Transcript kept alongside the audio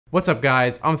What's up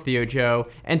guys, I'm Theo Joe,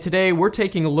 and today we're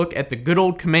taking a look at the good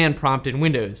old command prompt in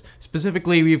Windows.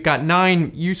 Specifically, we've got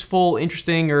 9 useful,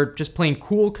 interesting, or just plain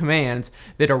cool commands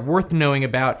that are worth knowing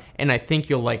about, and I think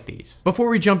you'll like these. Before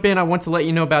we jump in, I want to let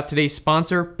you know about today's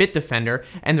sponsor, Bitdefender,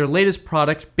 and their latest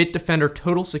product, Bitdefender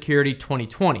Total Security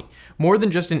 2020. More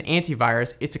than just an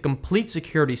antivirus, it's a complete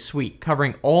security suite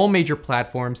covering all major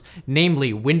platforms,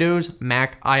 namely Windows,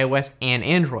 Mac, iOS, and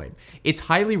Android. It's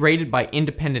highly rated by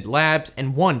independent labs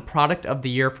and won Product of the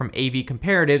Year from AV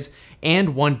Comparatives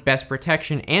and won Best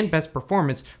Protection and Best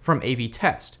Performance from AV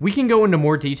Test. We can go into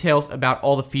more details about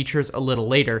all the features a little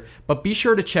later, but be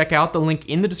sure to check out the link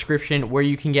in the description where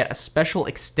you can get a special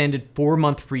extended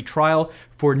 4-month free trial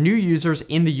for new users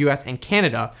in the US and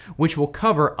Canada, which will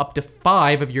cover up to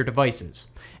 5 of your devices.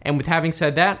 And with having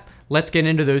said that, let's get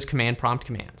into those command prompt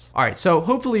commands. All right, so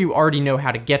hopefully you already know how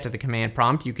to get to the command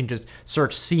prompt. You can just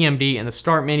search CMD in the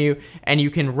start menu and you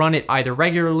can run it either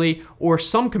regularly or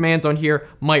some commands on here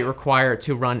might require it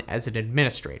to run as an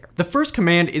administrator. The first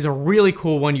command is a really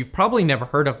cool one you've probably never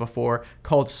heard of before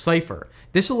called Cipher.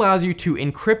 This allows you to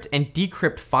encrypt and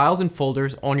decrypt files and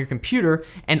folders on your computer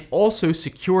and also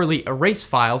securely erase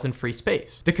files in free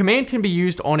space. The command can be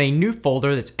used on a new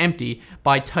folder that's empty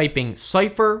by typing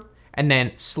Cipher and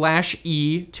then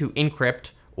 /e to encrypt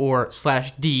or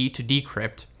 /d to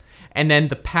decrypt, and then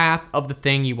the path of the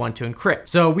thing you want to encrypt.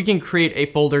 So we can create a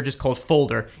folder just called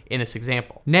folder in this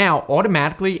example. Now,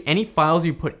 automatically, any files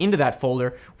you put into that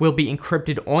folder will be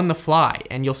encrypted on the fly,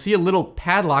 and you'll see a little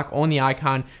padlock on the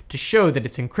icon to show that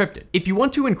it's encrypted. If you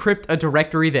want to encrypt a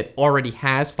directory that already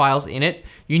has files in it,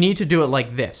 you need to do it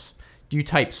like this. You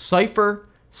type cipher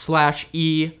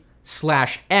 /e/s :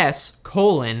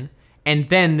 and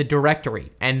then the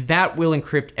directory, and that will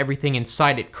encrypt everything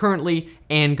inside it currently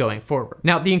and going forward.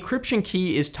 Now, the encryption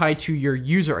key is tied to your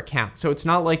user account, so it's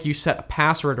not like you set a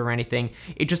password or anything.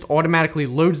 It just automatically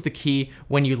loads the key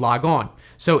when you log on.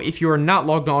 So if you're not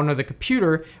logged on to the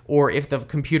computer, or if the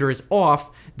computer is off,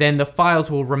 then the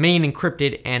files will remain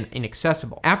encrypted and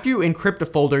inaccessible. After you encrypt a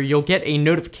folder, you'll get a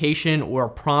notification or a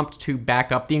prompt to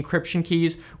back up the encryption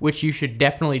keys, which you should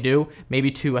definitely do,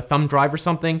 maybe to a thumb drive or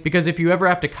something, because if you ever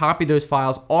have to copy those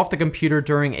files off the computer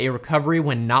during a recovery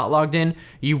when not logged in,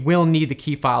 you will need the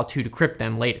key file to decrypt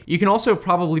them later. You can also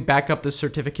probably back up the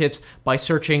certificates by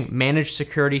searching Manage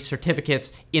Security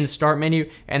Certificates in the Start menu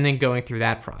and then going through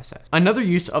that process. Another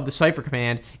use of the Cipher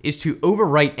command is to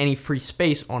overwrite any free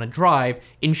space on a drive,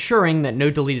 ensuring that no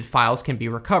deleted files can be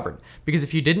recovered. Because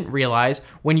if you didn't realize,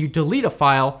 when you delete a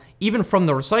file, even from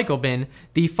the recycle bin,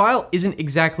 the file isn't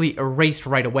exactly erased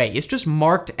right away. It's just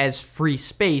marked as free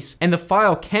space, and the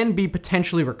file can be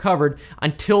potentially recovered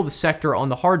until the sector on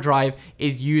the hard drive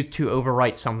is used to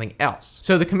overwrite something else.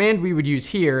 So the command we would use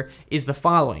here is the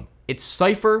following. It's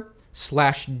cipher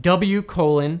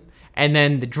 /w : and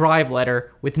then the drive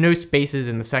letter with no spaces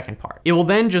in the second part. It will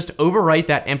then just overwrite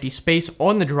that empty space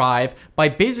on the drive by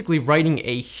basically writing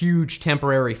a huge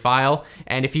temporary file,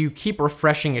 and if you keep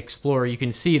refreshing Explorer, you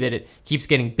can see that it keeps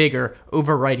getting bigger,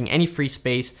 overwriting any free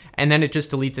space, and then it just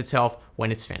deletes itself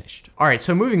when it's finished. All right,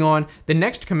 so moving on, the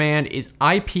next command is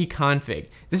IPconfig.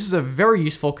 This is a very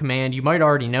useful command you might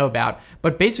already know about,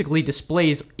 but basically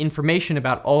displays information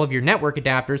about all of your network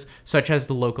adapters, such as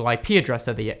the local IP address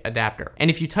of the adapter.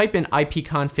 And if you type in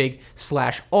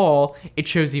IPconfig/all, it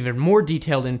shows even more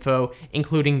detailed info,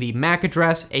 including the MAC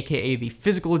address, aka the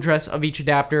physical address of each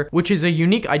adapter, which is a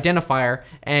unique identifier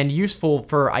and useful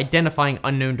for identifying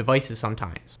unknown devices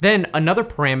sometimes. Then another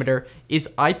parameter is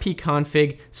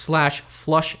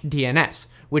IPconfig/flushDNS,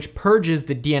 which purges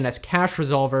the DNS cache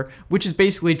resolver, which is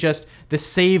basically just the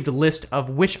saved list of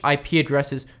which IP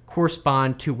addresses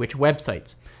correspond to which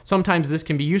websites. Sometimes this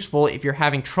can be useful if you're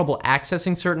having trouble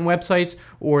accessing certain websites,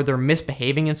 or they're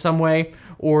misbehaving in some way,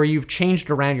 or you've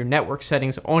changed around your network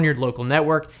settings on your local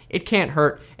network. It can't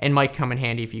hurt and might come in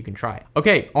handy if you can try it.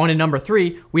 Okay, on to number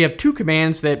 3, we have 2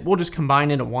 commands that we'll just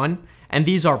combine into one, and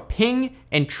these are ping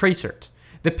and tracert.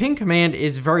 The ping command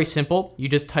is very simple. You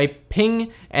just type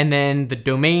ping and then the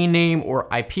domain name or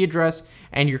IP address,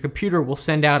 and your computer will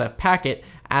send out a packet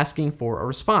asking for a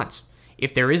response.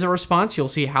 If there is a response, you'll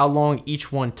see how long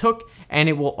each one took, and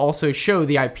it will also show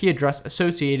the IP address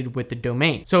associated with the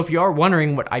domain. So if you are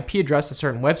wondering what IP address a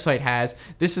certain website has,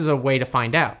 this is a way to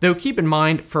find out. Though keep in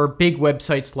mind, for big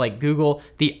websites like Google,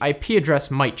 the IP address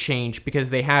might change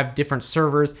because they have different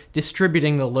servers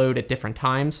distributing the load at different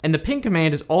times. And the ping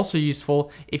command is also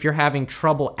useful if you're having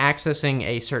trouble accessing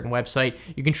a certain website.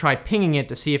 You can try pinging it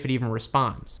to see if it even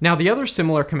responds. Now, the other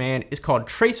similar command is called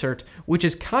tracert, which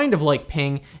is kind of like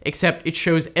ping, except it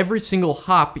shows every single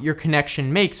hop your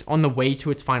connection makes on the way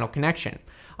to its final connection.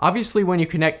 Obviously, when you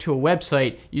connect to a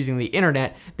website using the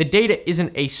internet, the data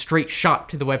isn't a straight shot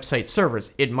to the website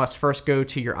servers. It must first go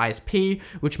to your ISP,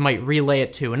 which might relay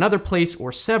it to another place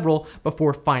or several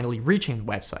before finally reaching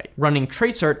the website. Running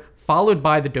tracert followed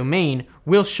by the domain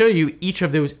will show you each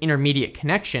of those intermediate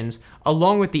connections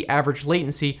along with the average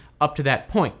latency up to that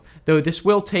point, though this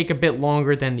will take a bit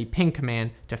longer than the ping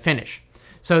command to finish.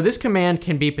 So this command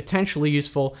can be potentially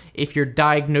useful if you're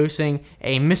diagnosing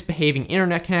a misbehaving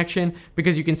internet connection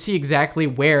because you can see exactly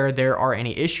where there are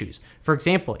any issues. For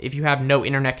example, if you have no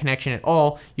internet connection at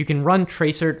all, you can run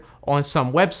tracert on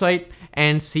some website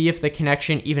and see if the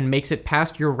connection even makes it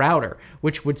past your router,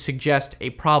 which would suggest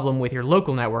a problem with your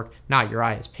local network, not your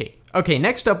ISP. Okay,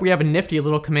 next up we have a nifty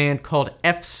little command called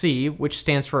FC, which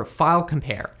stands for file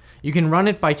compare. You can run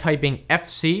it by typing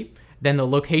FC, then the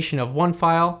location of one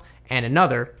file, and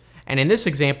another, and in this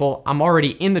example, I'm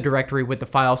already in the directory with the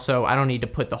file, so I don't need to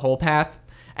put the whole path.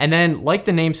 And then, like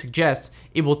the name suggests,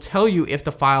 it will tell you if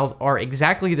the files are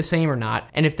exactly the same or not,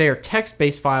 and if they are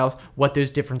text-based files, what those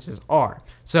differences are.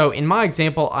 So in my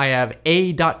example, I have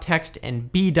a.text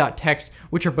and b.text,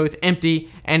 which are both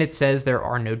empty, and it says there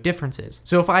are no differences.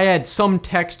 So if I add some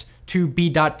text to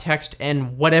b.text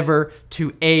and whatever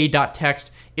to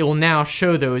a.text, it will now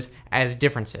show those as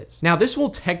differences. Now this will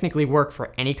technically work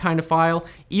for any kind of file,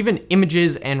 even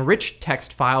images and rich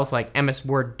text files like MS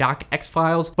Word docx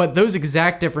files, but those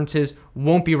exact differences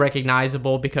won't be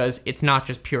recognizable because it's not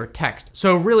just pure text.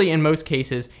 So really in most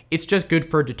cases, it's just good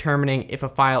for determining if a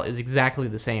file is exactly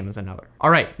the same as another.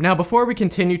 Alright, now before we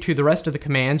continue to the rest of the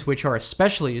commands, which are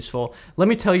especially useful, let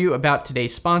me tell you about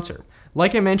today's sponsor.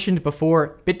 Like I mentioned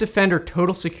before, Bitdefender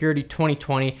Total Security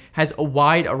 2020 has a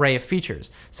wide array of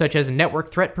features, such as network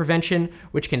threat prevention,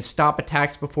 which can stop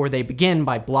attacks before they begin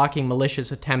by blocking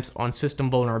malicious attempts on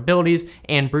system vulnerabilities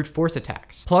and brute force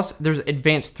attacks. Plus, there's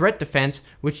advanced threat defense,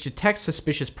 which detects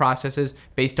suspicious processes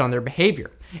based on their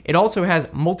behavior. It also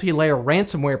has multi-layer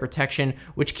ransomware protection,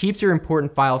 which keeps your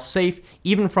important files safe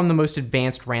even from the most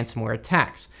advanced ransomware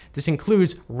attacks. This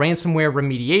includes ransomware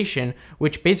remediation,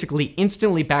 which basically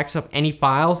instantly backs up any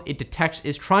files it detects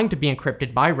is trying to be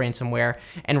encrypted by ransomware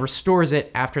and restores it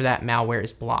after that malware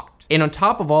is blocked. And on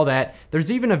top of all that,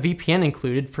 there's even a VPN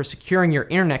included for securing your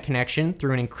internet connection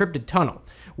through an encrypted tunnel.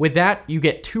 With that, you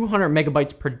get 200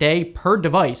 megabytes per day per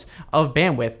device of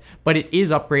bandwidth, but it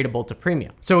is upgradable to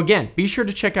premium. So again, be sure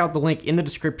to check out the link in the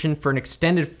description for an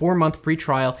extended 4-month free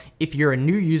trial if you're a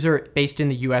new user based in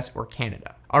the US or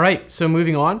Canada. Alright, so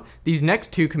moving on, these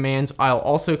next two commands I'll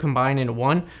also combine into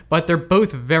one, but they're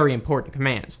both very important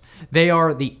commands. They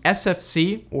are the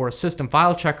SFC, or System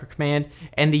File Checker command,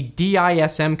 and the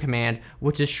DISM command,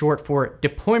 which is short for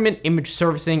Deployment Image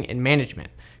Servicing and Management.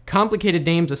 Complicated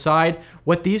names aside,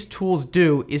 what these tools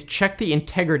do is check the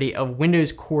integrity of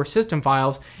Windows core system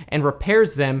files and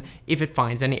repairs them if it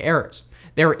finds any errors.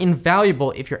 They're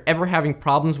invaluable if you're ever having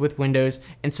problems with Windows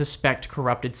and suspect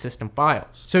corrupted system files.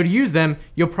 So to use them,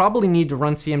 you'll probably need to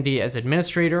run CMD as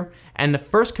administrator, and the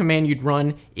first command you'd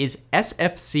run is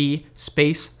sfc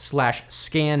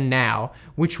 /scannow,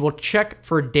 which will check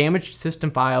for damaged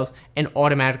system files and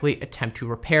automatically attempt to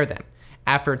repair them.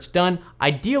 After it's done,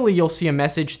 ideally you'll see a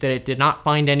message that it did not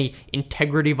find any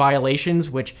integrity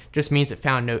violations, which just means it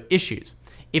found no issues.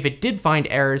 If it did find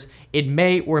errors, it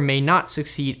may or may not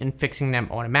succeed in fixing them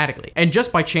automatically. And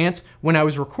just by chance, when I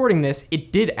was recording this,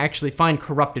 it did actually find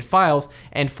corrupted files,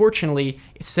 and fortunately,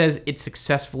 it says it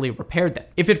successfully repaired them.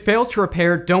 If it fails to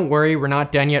repair, don't worry, we're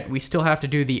not done yet. We still have to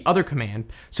do the other command.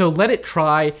 So let it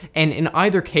try, and in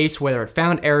either case, whether it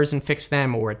found errors and fixed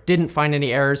them or it didn't find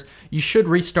any errors, you should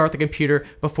restart the computer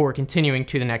before continuing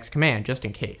to the next command, just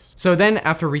in case. So then,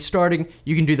 after restarting,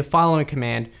 you can do the following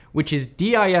command, which is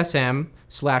DISM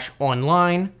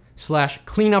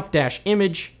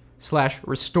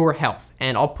 /online/cleanup-image/RestoreHealth.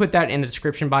 And I'll put that in the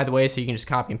description, by the way, so you can just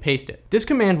copy and paste it. This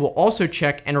command will also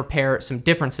check and repair some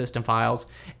different system files,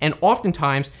 and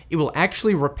oftentimes it will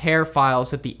actually repair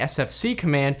files that the SFC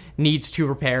command needs to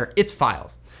repair its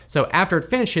files. So after it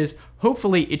finishes,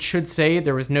 hopefully it should say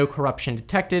there was no corruption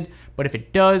detected, but if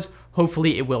it does,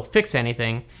 hopefully it will fix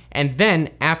anything. And then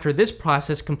after this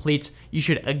process completes, you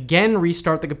should again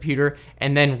restart the computer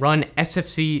and then run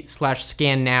sfc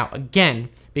 /scannow again,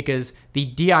 because the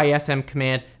DISM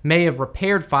command may have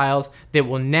repaired files that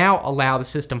will now allow the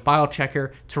system file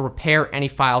checker to repair any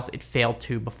files it failed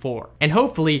to before. And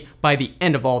hopefully by the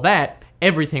end of all that,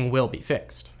 everything will be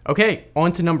fixed. Okay,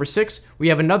 on to number 6, we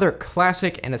have another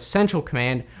classic and essential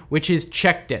command, which is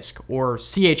check disk, or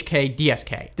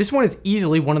chkdsk. This one is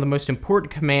easily one of the most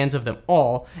important commands of them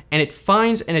all, and it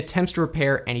finds and attempts to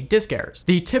repair any disk errors.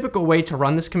 The typical way to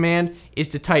run this command is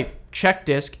to type check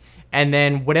disk and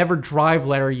then whatever drive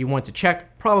letter you want to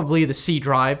check, probably the C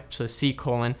drive, so C:,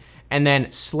 and then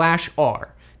 /R.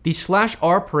 The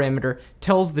 /R parameter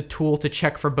tells the tool to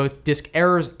check for both disk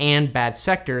errors and bad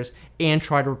sectors and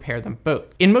try to repair them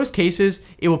both. In most cases,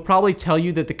 it will probably tell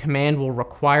you that the command will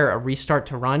require a restart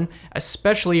to run,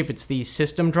 especially if it's the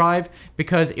system drive,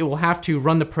 because it will have to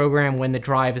run the program when the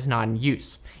drive is not in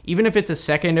use. Even if it's a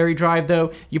secondary drive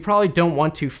though, you probably don't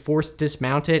want to force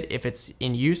dismount it if it's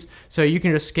in use, so you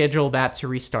can just schedule that to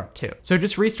restart too. So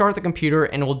just restart the computer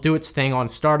and it will do its thing on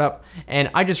startup,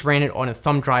 and I just ran it on a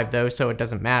thumb drive though, so it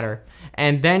doesn't matter.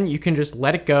 And then you can just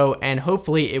let it go and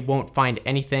hopefully it won't find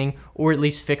anything, or at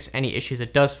least fix any issues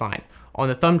it does find. On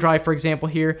the thumb drive, for example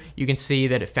here, you can see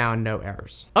that it found no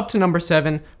errors. Up to number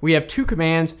 7, we have 2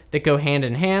 commands that go hand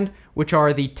in hand, which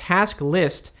are the task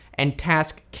list and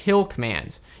task kill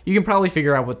commands. You can probably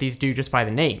figure out what these do just by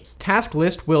the names. Task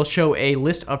list will show a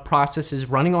list of processes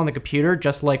running on the computer,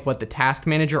 just like what the task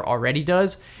manager already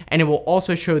does, and it will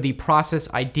also show the process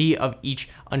ID of each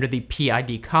under the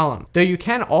PID column. Though you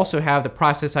can also have the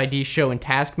process ID show in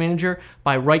task manager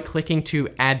by right-clicking to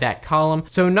add that column,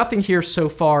 so nothing here so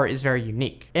far is very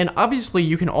unique. And obviously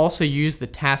you can also use the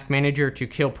task manager to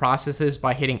kill processes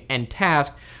by hitting end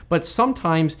task, but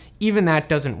sometimes even that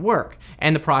doesn't work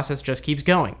and the process just keeps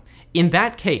going. In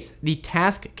that case, the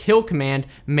task kill command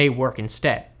may work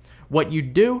instead. What you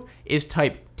do is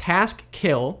type task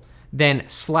kill, then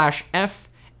 /F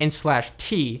and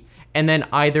 /T, and then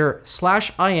either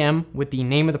 /IM with the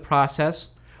name of the process,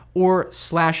 or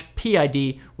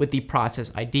 /PID with the process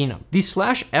ID number. The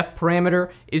 /F parameter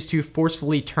is to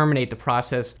forcefully terminate the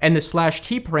process, and the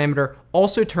 /T parameter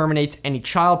also terminates any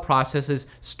child processes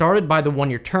started by the one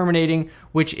you're terminating,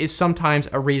 which is sometimes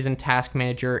a reason Task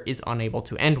Manager is unable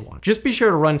to end one. Just be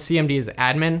sure to run CMD as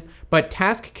admin, but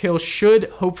task kill should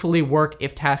hopefully work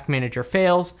if Task Manager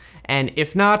fails, and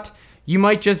if not, you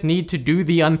might just need to do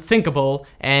the unthinkable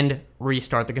and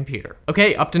restart the computer.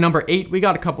 Okay, up to number 8, we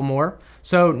got a couple more.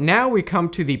 So now we come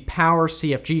to the power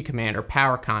CFG command, or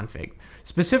power config.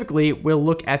 Specifically, we'll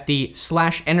look at the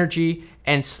 /energy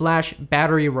and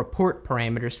 /battery report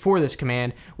parameters for this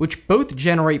command, which both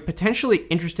generate potentially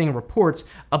interesting reports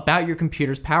about your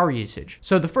computer's power usage.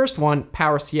 So the first one,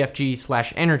 power CFG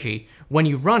 /energy, when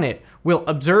you run it, will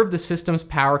observe the system's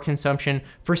power consumption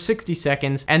for 60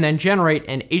 seconds and then generate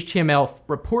an HTML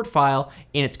report file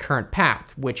in its current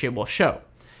path, which it will show.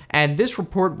 And this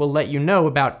report will let you know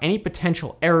about any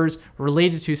potential errors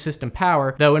related to system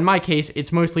power, though in my case,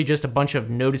 it's mostly just a bunch of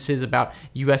notices about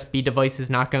USB devices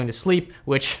not going to sleep,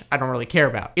 which I don't really care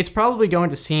about. It's probably going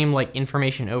to seem like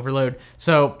information overload,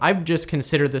 so I've just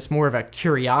considered this more of a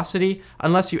curiosity,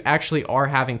 unless you actually are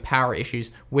having power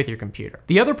issues with your computer.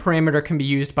 The other parameter can be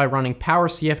used by running power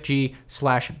CFG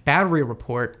 /battery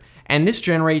report, and this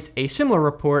generates a similar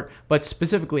report, but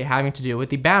specifically having to do with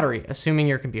the battery, assuming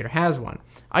your computer has one.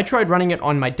 I tried running it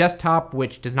on my desktop,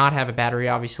 which does not have a battery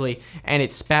obviously, and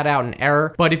it spat out an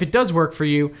error, but if it does work for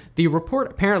you, the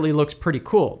report apparently looks pretty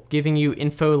cool, giving you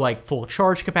info like full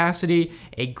charge capacity,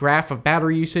 a graph of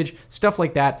battery usage, stuff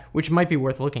like that, which might be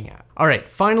worth looking at. Alright,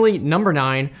 finally, number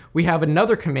 9, we have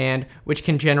another command which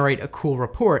can generate a cool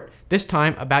report, this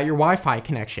time about your Wi-Fi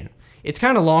connection. It's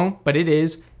kind of long, but it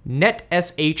is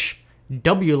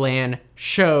NetSHWLAN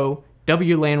show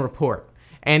WLAN report.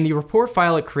 And the report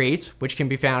file it creates, which can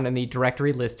be found in the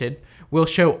directory listed, will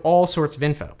show all sorts of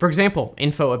info. For example,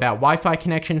 info about Wi-Fi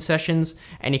connection sessions,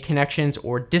 any connections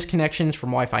or disconnections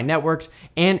from Wi-Fi networks,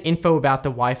 and info about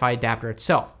the Wi-Fi adapter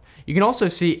itself. You can also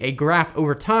see a graph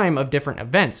over time of different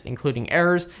events, including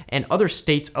errors and other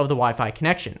states of the Wi-Fi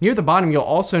connection. Near the bottom, you'll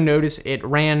also notice it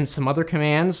ran some other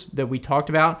commands that we talked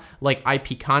about, like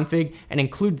IPconfig, and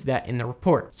includes that in the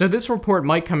report. So this report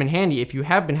might come in handy if you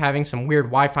have been having some weird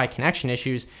Wi-Fi connection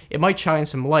issues. It might shine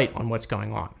some light on what's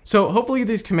going on. So hopefully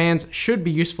these commands should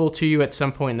be useful to you at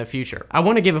some point in the future. I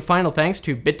want to give a final thanks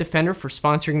to Bitdefender for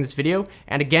sponsoring this video,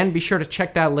 and again, be sure to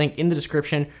check that link in the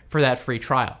description for that free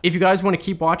trial. If you guys want to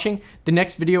keep watching, the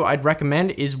next video I'd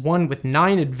recommend is one with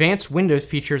 9 advanced Windows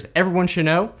features everyone should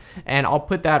know, and I'll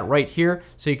put that right here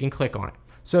so you can click on it.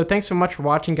 So thanks so much for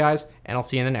watching, guys, and I'll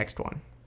see you in the next one.